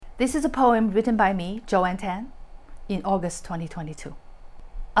This is a poem written by me, Joanne Tan, in August 2022.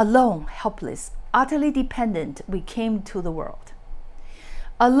 Alone, helpless, utterly dependent, we came to the world.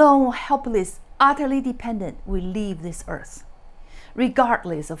 Alone, helpless, utterly dependent, we leave this earth,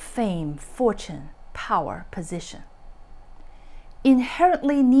 regardless of fame, fortune, power, position.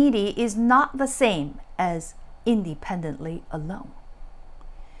 Inherently needy is not the same as independently alone.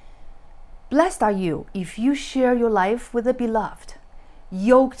 Blessed are you if you share your life with a beloved,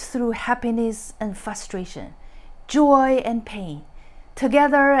 yoked through happiness and frustration, joy and pain,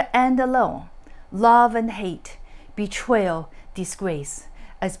 together and alone, love and hate, betrayal, disgrace,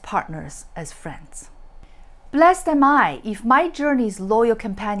 as partners, as friends. Blessed am I if my journey's loyal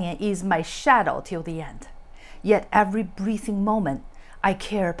companion is my shadow till the end. Yet every breathing moment, I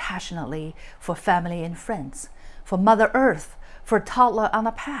care passionately for family and friends, for Mother Earth, for a toddler on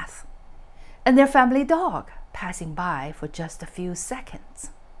a path, and their family dog passing by for just a few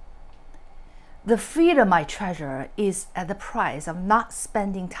seconds. The freedom I treasure is at the price of not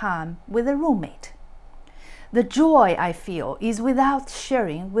spending time with a roommate. The joy I feel is without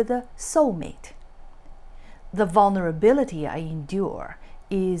sharing with a soulmate. The vulnerability I endure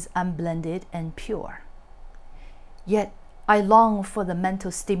is unblended and pure. Yet I long for the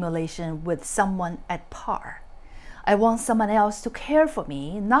mental stimulation with someone at par. I want someone else to care for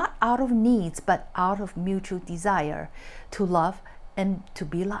me, not out of needs, but out of mutual desire to love and to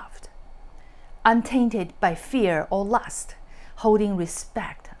be loved. Untainted by fear or lust, holding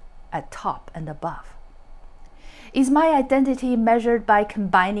respect at top and above. Is my identity measured by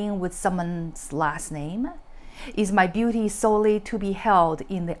combining with someone's last name? Is my beauty solely to be held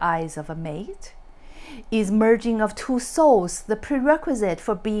in the eyes of a mate? Is merging of two souls the prerequisite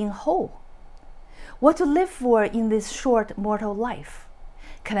for being whole? What to live for in this short mortal life?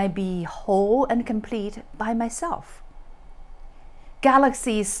 Can I be whole and complete by myself?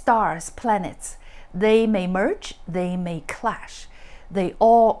 Galaxies, stars, planets, they may merge, they may clash. They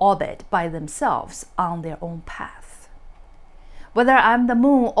all orbit by themselves on their own path. Whether I'm the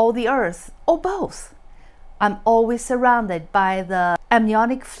moon or the earth, or both, I'm always surrounded by the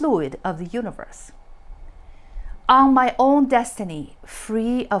amniotic fluid of the universe. On my own destiny,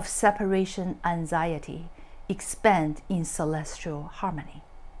 free of separation anxiety, expand in celestial harmony.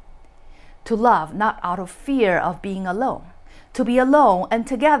 To love not out of fear of being alone, to be alone and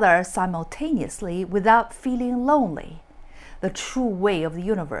together simultaneously without feeling lonely, the true way of the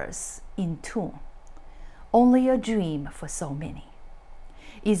universe in tune. Only a dream for so many.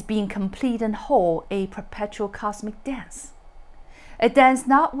 Is being complete and whole a perpetual cosmic dance? A dance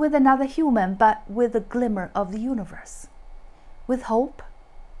not with another human, but with the glimmer of the universe. With hope?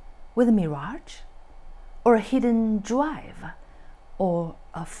 With a mirage? Or a hidden drive? Or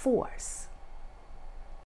a force?